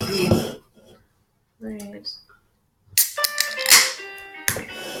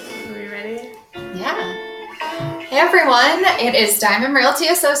everyone, it is Diamond Realty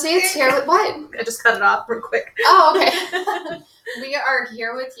Associates here with what? I just cut it off real quick. Oh, okay. We are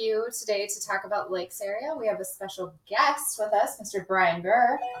here with you today to talk about Lakes area. We have a special guest with us, Mr. Brian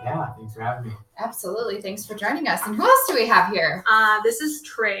Burr. Yeah, thanks for having me. Absolutely. Thanks for joining us. And who else do we have here? This is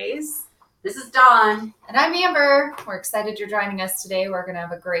Trace. This is Dawn. And I'm Amber. We're excited you're joining us today. We're going to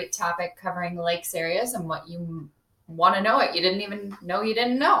have a great topic covering lakes areas and what you want to know what you didn't even know you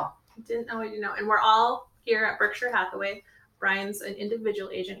didn't know. Didn't know what you know. And we're all here at Berkshire Hathaway. Brian's an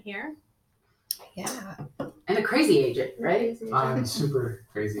individual agent here. Yeah. And a crazy agent, right? I'm super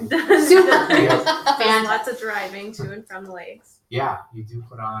crazy. Super crazy. Fan. Lots of driving to and from the lakes. Yeah, you do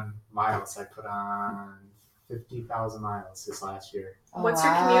put on miles. I put on 50,000 miles this last year. Oh, What's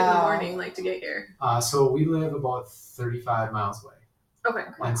your commute in the morning like to get here? So we live about 35 miles away.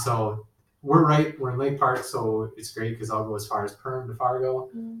 Okay. And so we're in Lake Park, so it's great because I'll go as far as Perm to Fargo.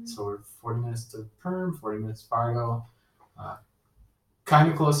 So we're 40 minutes to Perm, 40 minutes to Fargo. Kind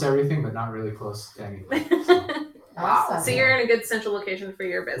of close to everything, but not really close to anything. So. Awesome. So you're in a good central location for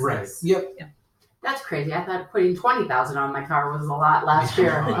your business. Right. Yep. That's crazy. I thought putting 20,000 on my car was a lot last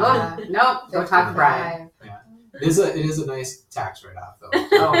year. Yeah. Oh, nope. Go talk to Brian. It is a nice tax write-off, though.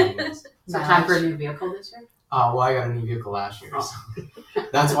 Oh. It is. So time for a new vehicle this year? Well, I got a new vehicle last year, so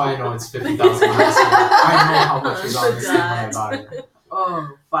that's why I know it's 50,000 miles. I know how much was on this thing when I bought it. Oh,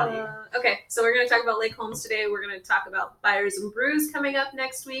 funny. Okay, so we're going to talk about Lake Homes today. We're going to talk about Buyers and Brews coming up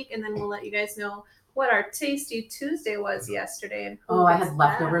next week, and then we'll let you guys know what our Tasty Tuesday was yesterday. And Oh, I had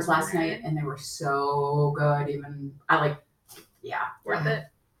leftovers last night, and they were so good. Worth it.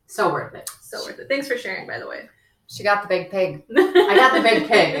 So worth it. So worth it. Thanks for sharing, by the way. She got the big pig. I got the big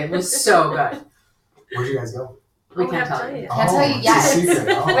pig. It was so good. Where'd you guys go? We Oh, can't have to tell you. Can't tell you it's yet. a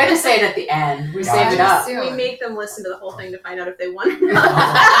secret. Oh. We had to say it at the end. We Gotcha. saved it up. Soon. We make them listen to the whole thing to find out if they won or Oh, not.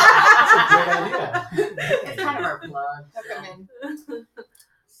 that's a great idea. It's kind of our plug. Hook 'em in.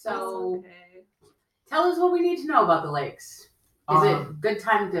 So Okay. tell us what we need to know about the lakes. Is it a good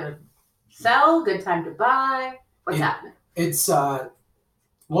time to sell? Good time to buy? What's happening? It's well,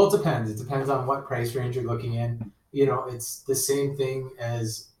 it depends. It depends on what price range you're looking in. You know, it's the same thing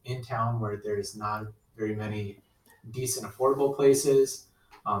as in town where there's not very many decent affordable places.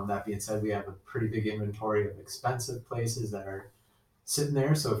 That being said, we have a pretty big inventory of expensive places that are sitting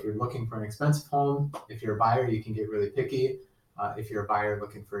there. So if you're looking for an expensive home, if you're a buyer, you can get really picky. If you're a buyer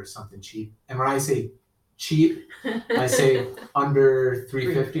looking for something cheap, and when I say cheap, I say under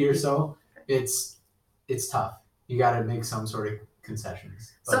 350 or so. It's tough. You got to make some sort of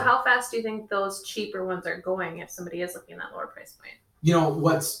concessions. So But, how fast do you think those cheaper ones are going if somebody is looking at that lower price point? you know,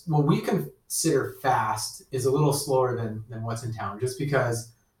 what we consider fast is a little slower than what's in town, just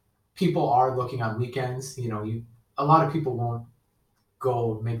because people are looking on weekends. You know, a lot of people won't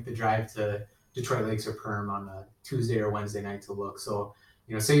go make the drive to Detroit Lakes or Perm on a Tuesday or Wednesday night to look. So,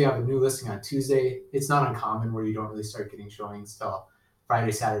 you know, say you have a new listing on Tuesday, it's not uncommon where you don't really start getting showings till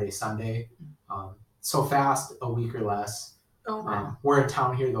Friday, Saturday, Sunday. So fast, a week or less. Okay. We're in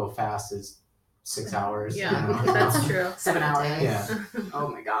town here though, fast is 6 hours. Yeah, you know? that's true. 7 hours. Yeah. Oh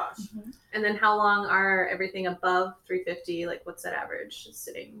my gosh. And then how long are everything above 350? Like what's that average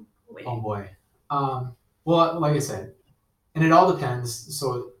sitting waiting? Oh boy. Well, like I said, and it all depends.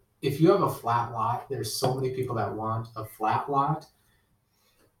 So if you have a flat lot, there's so many people that want a flat lot.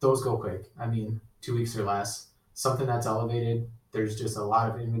 Those go quick. I mean, 2 weeks or less. Something that's elevated, there's just a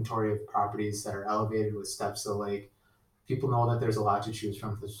lot of inventory of properties that are elevated with steps to the lake. People know that there's a lot to choose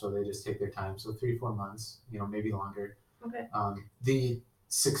from, so they just take their time. So 3-4 months, you know, maybe longer. Okay. The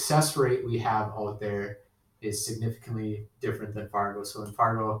success rate we have out there is significantly different than Fargo. So in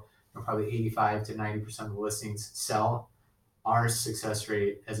Fargo, you know, probably 85 to 90% of the listings sell. Our success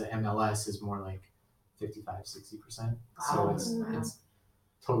rate as an MLS is more like 55, 60%. So Wow. it's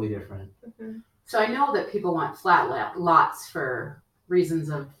totally different. Mm-hmm. So I know that people want flat lots for reasons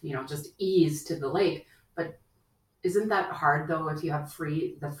of, you know, just ease to the lake. But isn't that hard though if you have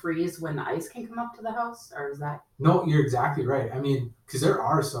the freeze when the ice can come up to the house? Or is that No, you're exactly right. I mean, because there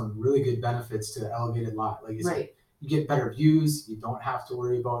are some really good benefits to the elevated lot. Like you said, right? you get better views. You don't have to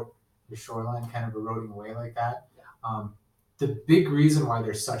worry about your shoreline kind of eroding away like that. The big reason why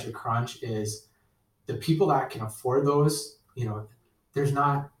there's such a crunch is the people that can afford those, you know, there's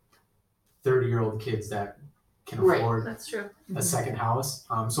not 30-year-old kids that can Right. afford That's true. a second house.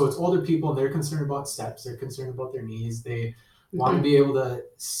 So it's older people, and they're concerned about steps. They're concerned about their knees. They want to be able to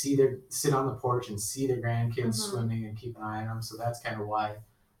sit on the porch and see their grandkids swimming and keep an eye on them. So that's kind of why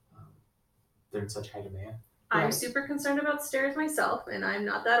they're in such high demand. I'm Right. super concerned about stairs myself, and I'm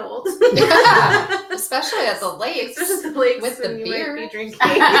not that old. Yeah, especially at the lakes. Especially the lakes with the when you beer. might be drinking.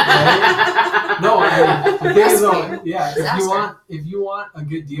 No, I mean, the thing is though, Recipe. yeah, Disaster. if you want a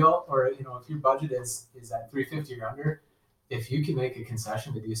good deal, or if your budget is at $350 or under, if you can make a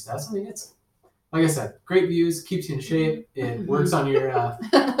concession to do steps, I mean, it's like I said, great views, keeps you in shape. It works on your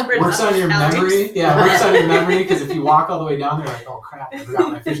works on your memory. Yeah, it works on your memory because if you walk all the way down there, like, oh crap, I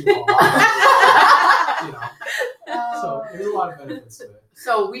forgot my fishing pole. So there's a lot of benefits to it.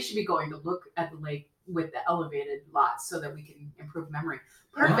 So we should be going to look at the lake with the elevated lots so that we can improve memory.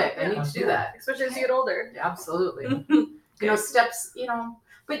 Perfect. I need to do that. Especially as you get older. Absolutely. Steps,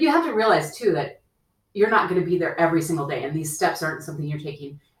 but you have to realize too that you're not going to be there every single day, and these steps aren't something you're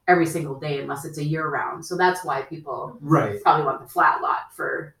taking every single day unless it's a year round. So that's why people Right. probably want the flat lot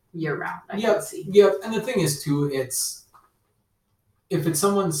for year round. I can see. Yep. And the thing is too, if it's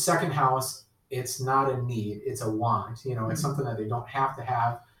someone's second house, it's not a need, it's a want. It's something that they don't have to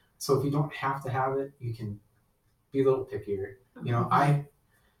have. So if you don't have to have it, you can be a little pickier.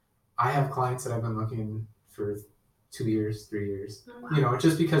 I have clients that I've been looking for 2 years, 3 years.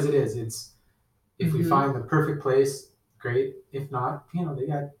 Just because it's if we find the perfect place, great. If not, they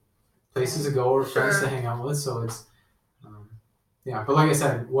got places to go or friends to hang out with. So it's but like I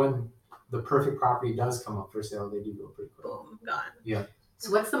said, when the perfect property does come up for sale, they do go pretty quick. Boom, gone.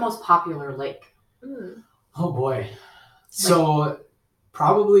 So what's the most popular lake? Oh boy. So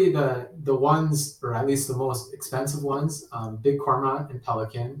probably the ones, or at least the most expensive ones, Big Cormorant and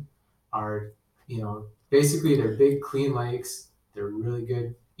Pelican are, basically they're big, clean lakes. They're really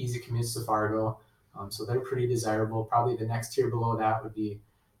good, easy commutes to Fargo. So they're pretty desirable. Probably the next tier below that would be,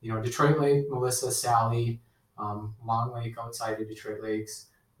 Detroit Lake, Melissa, Sally, Long Lake outside of Detroit Lakes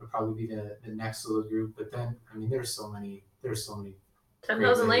would probably be the next little group. But then, I mean, there's so many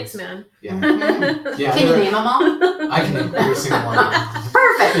 10,000 lakes, man. Yeah. Mhm. Yeah. Can you name them all? I can name every single one of them.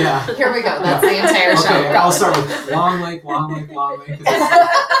 Perfect. Yeah. Here we go. That's the entire show. Okay, Go. I'll start with Long Lake, because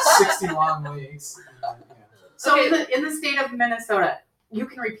it's 60 long lakes. So in the state of Minnesota, you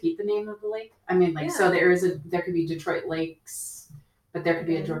can repeat the name of the lake. I mean, so there could be Detroit Lakes, but there could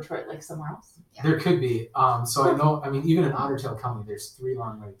be a Detroit Lake somewhere else. Yeah. There could be. So I know. I mean, even in Otter Tail County, there's 3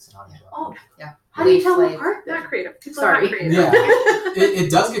 long lakes in Otter Tail. Oh, yeah. How do you tell them Lake. apart? Not creative. People Sorry. are not creative. Yeah, it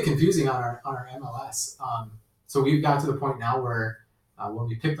does get confusing on our MLS. So we've got to the point now where when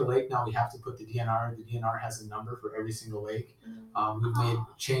we pick the lake, now we have to put the DNR. The DNR has a number for every single lake. We've made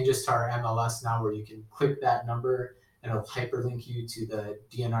changes to our MLS now where you can click that number and it'll hyperlink you to the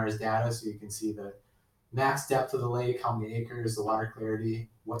DNR's data, so you can see the max depth of the lake, how many acres, the water clarity,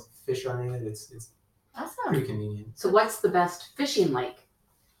 what fish are in it. It's Awesome. pretty convenient. So what's the best fishing lake?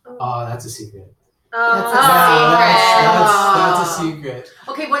 Oh, that's a secret. That's That's a secret.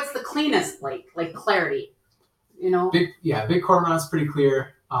 Okay, what's the cleanest lake? Like clarity, Big Cormorant's pretty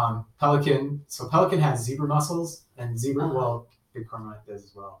clear. Pelican has zebra mussels, and Big Cormorant does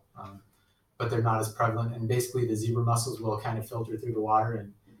as well. But they're not as prevalent, and basically the zebra mussels will kind of filter through the water,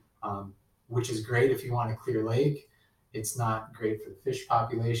 and which is great if you want a clear lake. It's not great for the fish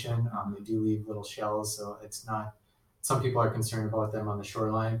population. They do leave little shells, so it's not. Some people are concerned about them on the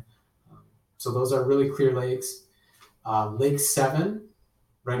shoreline. So those are really clear lakes. Lake 7,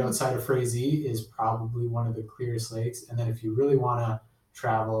 right outside of Frazee, is probably one of the clearest lakes. And then if you really want to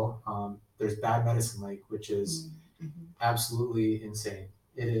travel, there's Bad Medicine Lake, which is absolutely insane.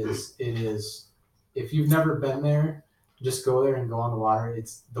 It is. If you've never been there, just go there and go on the water.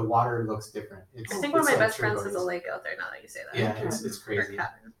 The water looks different. I think one of my like best friends has a turquoise. lake out there now that you say that. Yeah, it's Or crazy.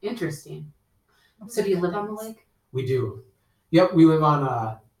 cabin. Interesting. So do you live on the lake? We do. Yep, we live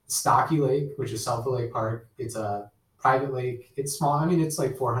on Stocky Lake, which is south of Lake Park. It's a private lake. It's small. I mean, it's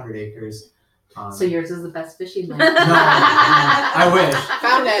like 400 acres. So yours is the best fishing lake. No, I wish.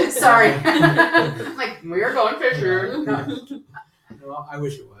 Found it. Sorry. Like, we're going fishing. Well, I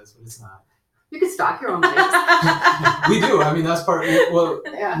wish it was, but it's not. You can stock your own lakes. We do. I mean, that's part. Well,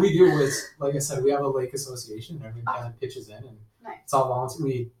 Yeah. we do is, like I said, we have a lake association. And everyone kind of pitches in, and Nice. it's all volunteer.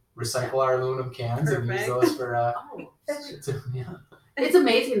 We recycle our aluminum cans and use Perfect. those for. Oh. Yeah. It's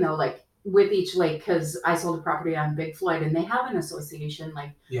amazing though, like with each lake, because I sold a property on Big Floyd and they have an association,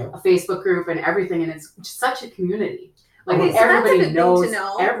 like Yeah. a Facebook group and everything, and it's such a community. Like Okay, so that's a everybody good thing knows to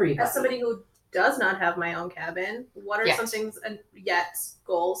know. everybody. As somebody who does not have my own cabin, what are Yet. some things yet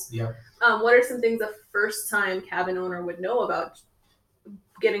goals? Yeah. What are some things a first-time cabin owner would know about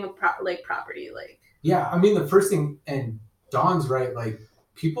getting a lake property? Like, Yeah, I mean the first thing, and Dawn's right. Like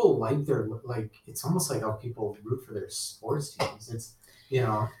people like it's almost like how people root for their sports teams. It's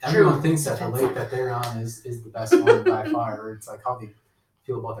everyone thinks that the lake that they're on is the best one by far. Or it's like how they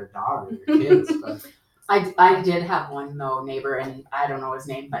feel about their dog or their kids. But I did have one though neighbor, and I don't know his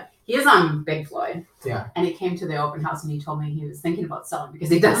name, but he is on Big Floyd. Yeah. And he came to the open house and he told me he was thinking about selling because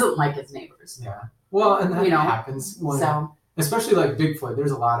he doesn't like his neighbors. Yeah. Well, and that You know, happens when, So especially like Bigfoot.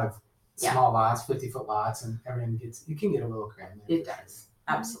 There's a lot of Yeah. small lots, 50-foot lots, and everyone you can get a little cramped. there it for sure. does.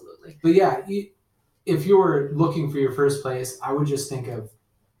 Absolutely. But yeah, if you were looking for your first place, I would just think of,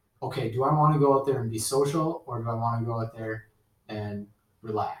 okay, do I want to go out there and be social, or do I want to go out there and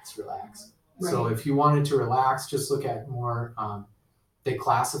relax? So Right. if you wanted to relax, just look at more. They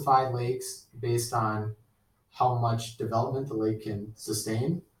classify lakes based on how much development the lake can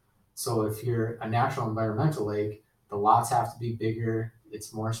sustain. So if you're a natural environmental lake, the lots have to be bigger.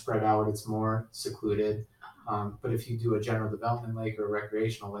 It's more spread out. It's more secluded. But if you do a general development lake or a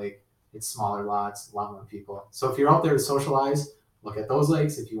recreational lake, it's smaller lots, a lot more people. So if you're out there to socialize, look at those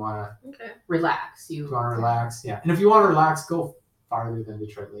lakes. If you want to Okay. Relax. relax, yeah. And if you want to relax, go farther than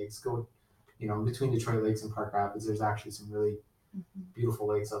Detroit Lakes. Go, between Detroit Lakes and Park Rapids, there's actually some really beautiful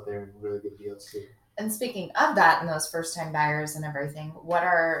lakes out there and really good deals too. And speaking of that and those first time buyers and everything, what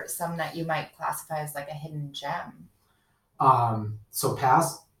are some that you might classify as like a hidden gem? So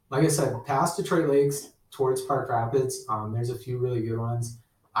like I said, past Detroit Lakes towards Park Rapids, there's a few really good ones.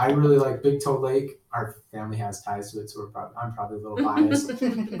 I really like Big Toad Lake. Our family has ties to it, so I'm probably a little biased.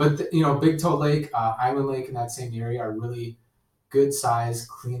 But Big Toad Lake, Island Lake in that same area are really good sized,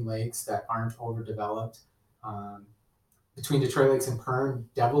 clean lakes that aren't overdeveloped. Between Detroit Lakes and Kern,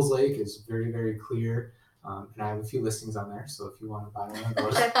 Devil's Lake is very, very clear. And I have a few listings on there, so if you want to buy one of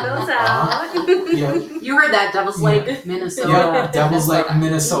those, Check those out. yeah, You heard that, Devil's Lake, Minnesota. yeah, Devil's Lake,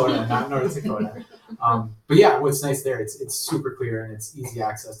 Minnesota, not North Dakota. But yeah, what's nice there, it's super clear and it's easy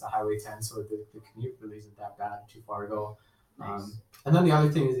access to Highway 10, so the commute really isn't that bad, too far to go. And then the other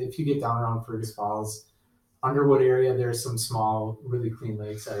thing is, if you get down around Fergus Falls, Underwood area, there's some small, really clean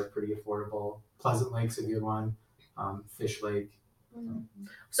lakes that are pretty affordable. Pleasant Lake's a good one. Fish Lake.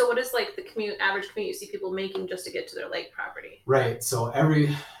 So what is like the average commute you see people making just to get to their lake property? Right. So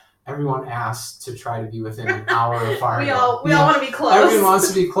everyone asks to try to be within an hour of Fargo. We all want to be close. Everyone wants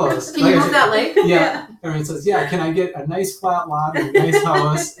to be close. Can you move that lake? Yeah. Everyone says, yeah, can I get a nice flat lot and a nice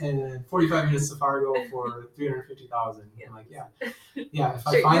house and 45 minutes to Fargo for $350,000? I'm like, yeah. Yeah, if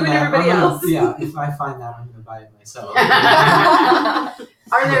I Sure, find you and that, everybody else. if I find that, I'm going to buy it myself.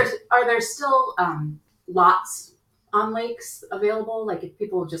 Are there still lots on lakes available? Like if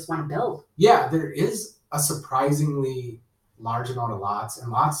people just want to build? Yeah, there is a surprisingly large amount of lots,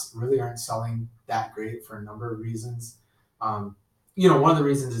 and lots really aren't selling that great for a number of reasons. One of the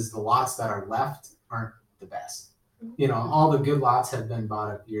reasons is the lots that are left aren't the best. All the good lots have been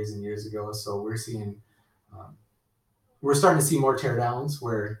bought up years and years ago, so we're starting to see more teardowns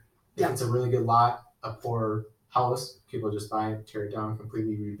where if it's a really good lot, a poor house, people just buy it, tear it down,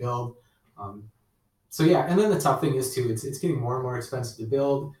 completely rebuild. So yeah, and then the tough thing is too, it's getting more and more expensive to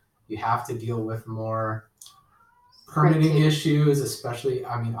build. You have to deal with more permitting issues, especially,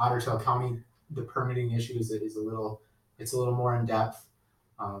 Otter Tail County, the permitting issues is a little more in depth.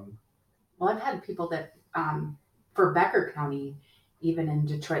 Well, I've had people that, for Becker County, even in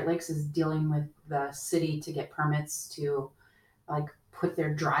Detroit Lakes, is dealing with the city to get permits to like put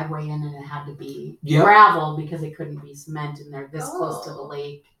their driveway in, and it had to be gravel because it couldn't be cement, and they're this close to the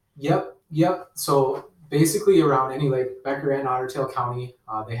lake. Yep. So basically around any lake, Becker and Otter Tail County,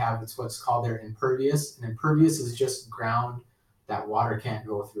 they have what's called their impervious. And impervious is just ground that water can't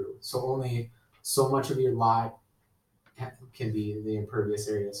go through. So only so much of your lot can be the impervious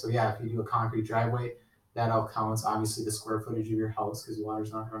area. So yeah, if you do a concrete driveway, that all counts. Obviously the square footage of your house, because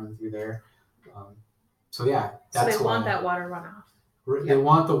water's not running through there. So yeah, that's so they want that water runoff. They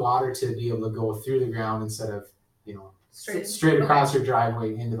want the water to be able to go through the ground instead of, straight across your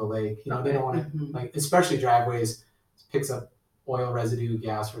driveway into the lake. They don't want to, like, especially driveways, picks up oil residue,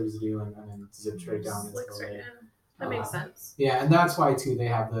 gas residue, and then zips right down into the lake. That makes sense. Yeah, and that's why too they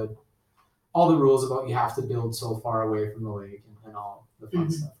have all the rules about you have to build so far away from the lake and all the fun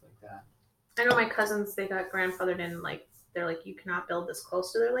stuff like that. I know my cousins, they got grandfathered in, like they're like, you cannot build this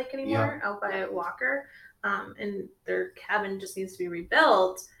close to their lake anymore out by Walker. And their cabin just needs to be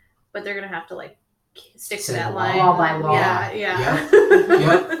rebuilt, but they're gonna have to like stick to that line. Wall by wall. Yeah.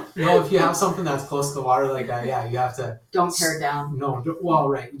 Yep. Well, if you have something that's close to the water like that, you have to don't tear it down. No, well,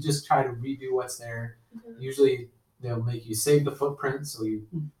 right. You just try to redo what's there. Mm-hmm. Usually they'll make you save the footprint, so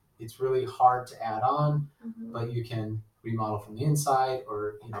it's really hard to add on, but you can remodel from the inside,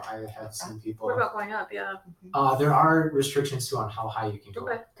 or I have seen people. What about going up? Yeah. There are restrictions too on how high you can go.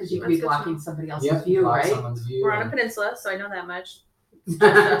 Okay. Because you could be blocking somebody else's view, right? Someone's view. We're on a peninsula, so I know that much. It's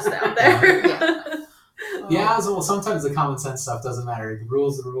just out there. Yeah, so well, sometimes the common sense stuff doesn't matter. The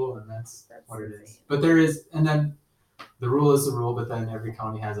rule's the rule, and that's what it is. insane. But there is, and then the rule is the rule, but then every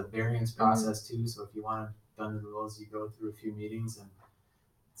county has a variance process too. So if you want to done the rules, you go through a few meetings, and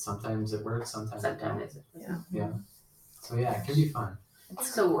sometimes it works, sometimes it don't. Sometimes it Yeah. Yeah. So yeah, it can be fun.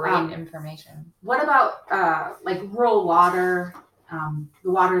 It's So, great information. What about like rural water,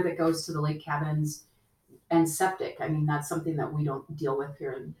 the water that goes to the lake cabins, and septic? I mean, that's something that we don't deal with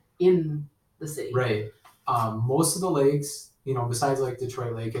here in the city. Right. Most of the lakes, you know, besides like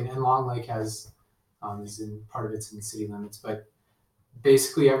Detroit Lake and Long Lake has, is in part of it's in city limits, but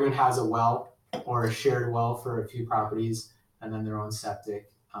basically everyone has a well or a shared well for a few properties and then their own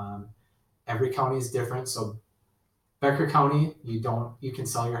septic. Every county is different. So Becker County, you can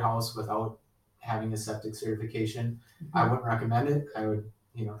sell your house without having a septic certification. I wouldn't recommend it. I would,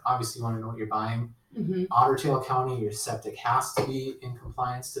 you know, obviously want to know what you're buying. Mm-hmm. Otter Tail County, your septic has to be in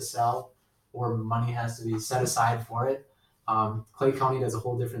compliance to sell, or money has to be set aside for it. Clay County does a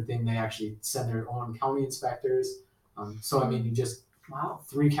whole different thing. They actually send their own county inspectors. So I mean, you just Wow.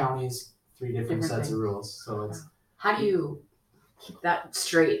 3 counties, 3 different Different sets of things. rules. So it's How do you keep that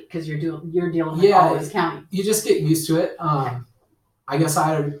straight? Because you're dealing with Yeah. all this county. you just get used to it. I guess I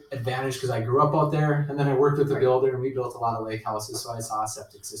had an advantage because I grew up out there, and then I worked with the Right. builder, and we built a lot of lake houses, so I saw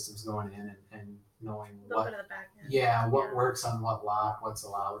septic systems going in and knowing A little bit of the back end. what Yeah. works on what lot, what's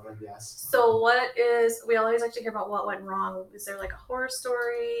allowed, I guess. So we always like to hear about what went wrong. Is there like a horror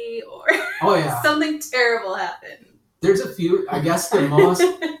story or Oh yeah, something terrible happened? there's a few. I guess the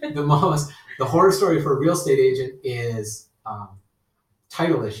horror story for a real estate agent is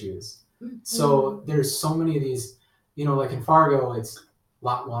title issues. So there's so many of these, you know, like in Fargo, it's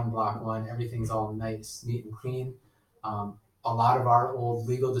lot 1, block 1, everything's all nice, neat and clean. A lot of our old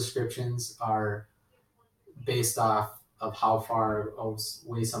legal descriptions are based off of how far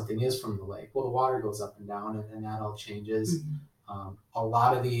away something is from the lake. Well, the water goes up and down, and that all changes. A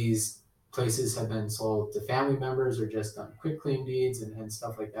lot of these places have been sold to family members or just done quick claim deeds and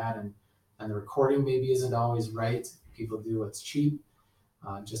stuff like that, and the recording maybe isn't always right. People do what's cheap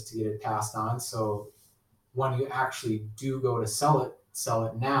just to get it passed on. So when you actually do go to sell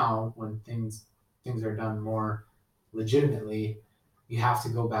it now, when things are done more legitimately, you have to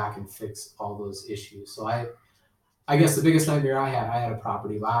go back and fix all those issues. So I guess the biggest nightmare I had a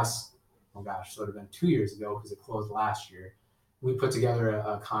property so it would have been 2 years ago because it closed last year. We put together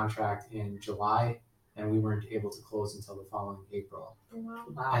a contract in July, and we weren't able to close until the following April. Wow.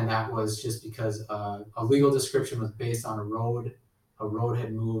 And that was just because a legal description was based on a road. A road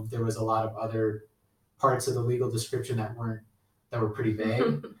had moved. There was a lot of other parts of the legal description that were pretty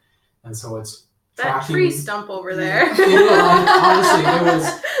vague, and so it's That tracking. tree stump over there. Honestly, it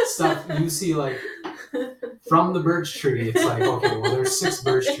was stuff you see like from the birch tree. It's like, okay, well, there's 6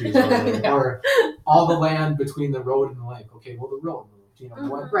 birch trees over there, Yeah. or all the land between the road and the lake. Okay, well, the road moved. You know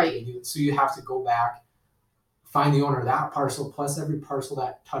what? Right. So you have to go back, find the owner of that parcel plus every parcel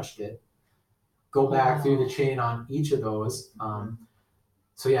that touched it. Go back through the chain on each of those.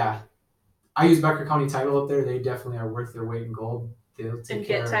 So yeah, I use Becker County Title up there. They definitely are worth their weight in gold. They'll take And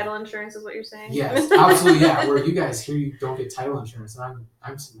care get of. title insurance is what you're saying? Yes, absolutely. Yeah, where you guys here, you don't get title insurance, and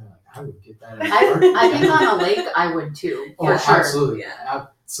I'm sitting there like, I would get that. I think on a lake I would too, for sure. Absolutely, Yeah.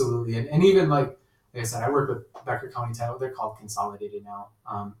 absolutely, and even like I said, I work with Becker County Title. They're called Consolidated now,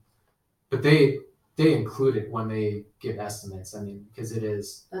 but they include it when they give estimates. I mean, because it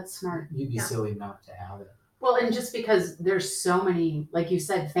is, That's smart. you'd be Yeah. silly not to have it. Well, and just because there's so many, like you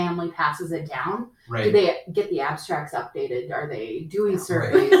said, family passes it down. Right. Do they get the abstracts updated? Are they doing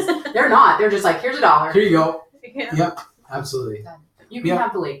surveys? They're not. They're just like, here's $1. Here you go. Yeah. Yep, absolutely. You can Yeah.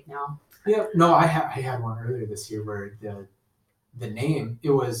 have the lake now. Yeah, no, I had one earlier this year where the name,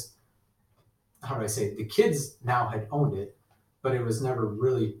 it was, how do I say it? The kids now had owned it, but it was never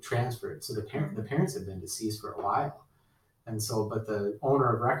really transferred. So the parents had been deceased for a while, and so but the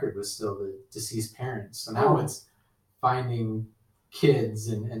owner of record was still the deceased parents. So now it's finding kids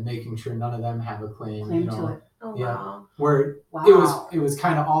and making sure none of them have a claim. Claim you know, to it. Oh, Yeah. wow. where Wow. it was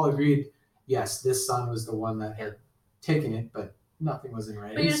kind of all agreed. Yes, this son was the one that had taken it, but nothing was in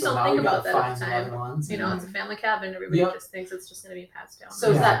writing. But you just so don't now think we gotta about that at find the some time. other ones. You know, it's a family cabin. Everybody Yep. just thinks it's just going to be passed down. So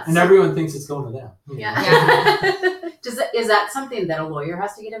is that and some- everyone thinks it's going to them. you know. Yeah. Is that something that a lawyer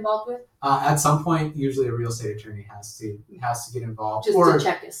has to get involved with? At some point, usually a real estate attorney has to get involved, Just or to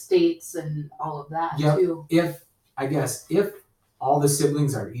check estates and all of that Yep. too. if all the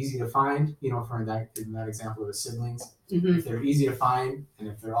siblings are easy to find, you know, in that example of the siblings, Mm-hmm. if they're easy to find and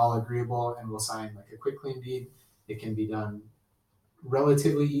if they're all agreeable and will sign like a quick claim deed, it can be done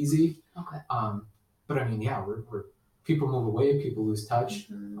relatively easy. Okay. But I mean, yeah, we're people move away, people lose touch.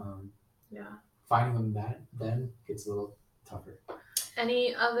 Mhm. Um, Yeah. finding them then gets a little tougher.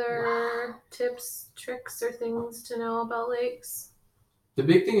 Any other tips, tricks, or things to know about lakes? The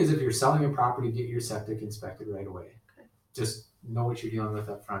big thing is if you're selling a property, get your septic inspected right away. Okay. Just know what you're dealing with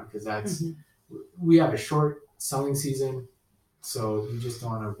up front, because that's Mm-hmm. we have a short selling season, so you just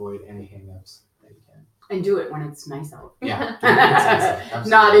don't want to avoid any hangups that you can. And do it when it's nice out. Yeah.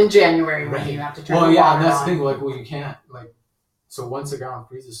 Not in January when Right. you have to turn Well, the yeah, water that's on. the thing. Like, well, you can't so once the ground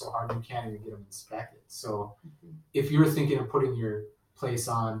freezes so hard, you can't even get them inspected. So if you're thinking of putting your place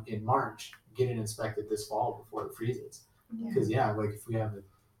on in March, get it inspected this fall before it freezes. Because like if we have a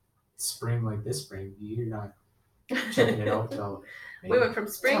spring like this spring, you're not checking it out till We went from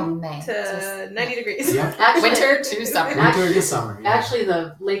Till spring May. to 90 degrees. Yep. Actually, Winter to summer. Winter to summer. Yeah. Actually,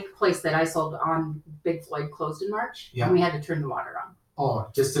 the lake place that I sold on Big Floyd closed in March, Yeah. and we had to turn the water on Oh,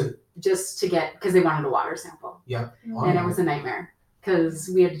 just to get because they wanted a water sample, oh, and it was a nightmare because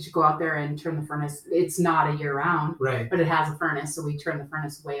we had to go out there and turn the furnace. It's not a year round, right. but it has a furnace, so we turned the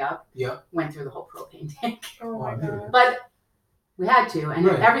furnace way up. Yep. Went through the whole propane tank, Oh my god. but we had to, and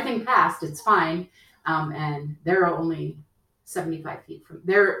Right. everything passed. It's fine, and they're only 75 feet from.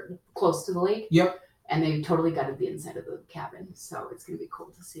 They're close to the lake. Yep. And they totally gutted the inside of the cabin, so it's gonna be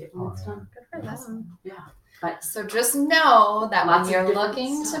cool to see it when Oh, it's yeah. done. Good for them. Yeah, but So just know that Lots when of you're different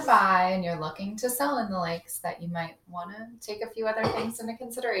looking stuff. to buy and you're looking to sell in the lakes, that you might want to take a few other things into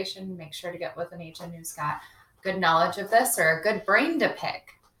consideration. Make sure to get with an agent who's got good knowledge of this or a good brain to pick.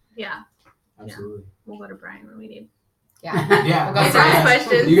 Yeah, Absolutely. we'll go to Brian when we need. Yeah. Yeah. We'll go Answer for his it.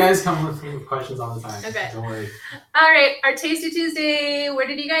 questions. You guys come with me with questions all the time. Okay. Don't worry. All right, our Tasty Tuesday. Where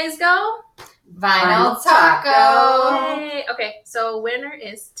did you guys go? Vinyl Vinyl taco. Yay. Okay, so winner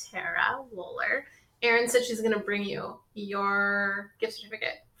is Tara Wooler. Erin said she's gonna bring you your gift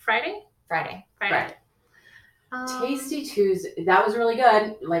certificate Friday. Friday. Right. Tasty Tuesday. That was really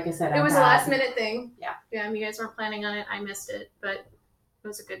good. Like I said, It was a last minute thing. Yeah. Yeah, you guys weren't planning on it. I missed it, but it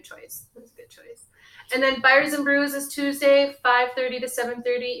was a good choice. It was a good choice. And then Buyers and Brews is Tuesday, 5:30 to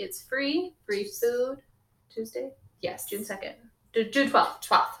 7:30. It's free. Free food. Tuesday, Yes. June 2nd. June 12th.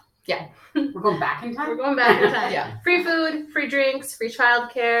 12th. Yeah. We're going back in We're time. going back in time. Yeah. Free food, free drinks, free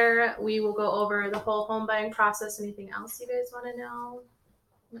childcare. We will go over the whole home buying process. Anything else you guys want to know?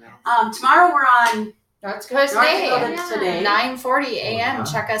 What else? Tomorrow we're on North Dakota North today. Dakota Yeah. today. 9:40 a.m. Wow.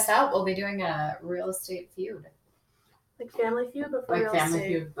 Check us out. We'll be doing a real estate feud. Like Family Feud, but for Like real Family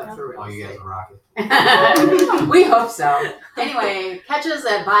estate. Feud, but Yeah. for real Oh, you guys estate. will rock it. We hope so. Anyway, catch us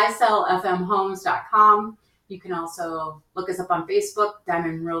at buysellfmhomes.com. You can also look us up on Facebook,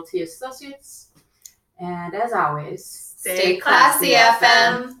 Diamond Realty Associates. And as always, Stay classy,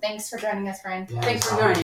 FM. Thanks for joining us, Brian. Yeah, thanks for it's all- joining.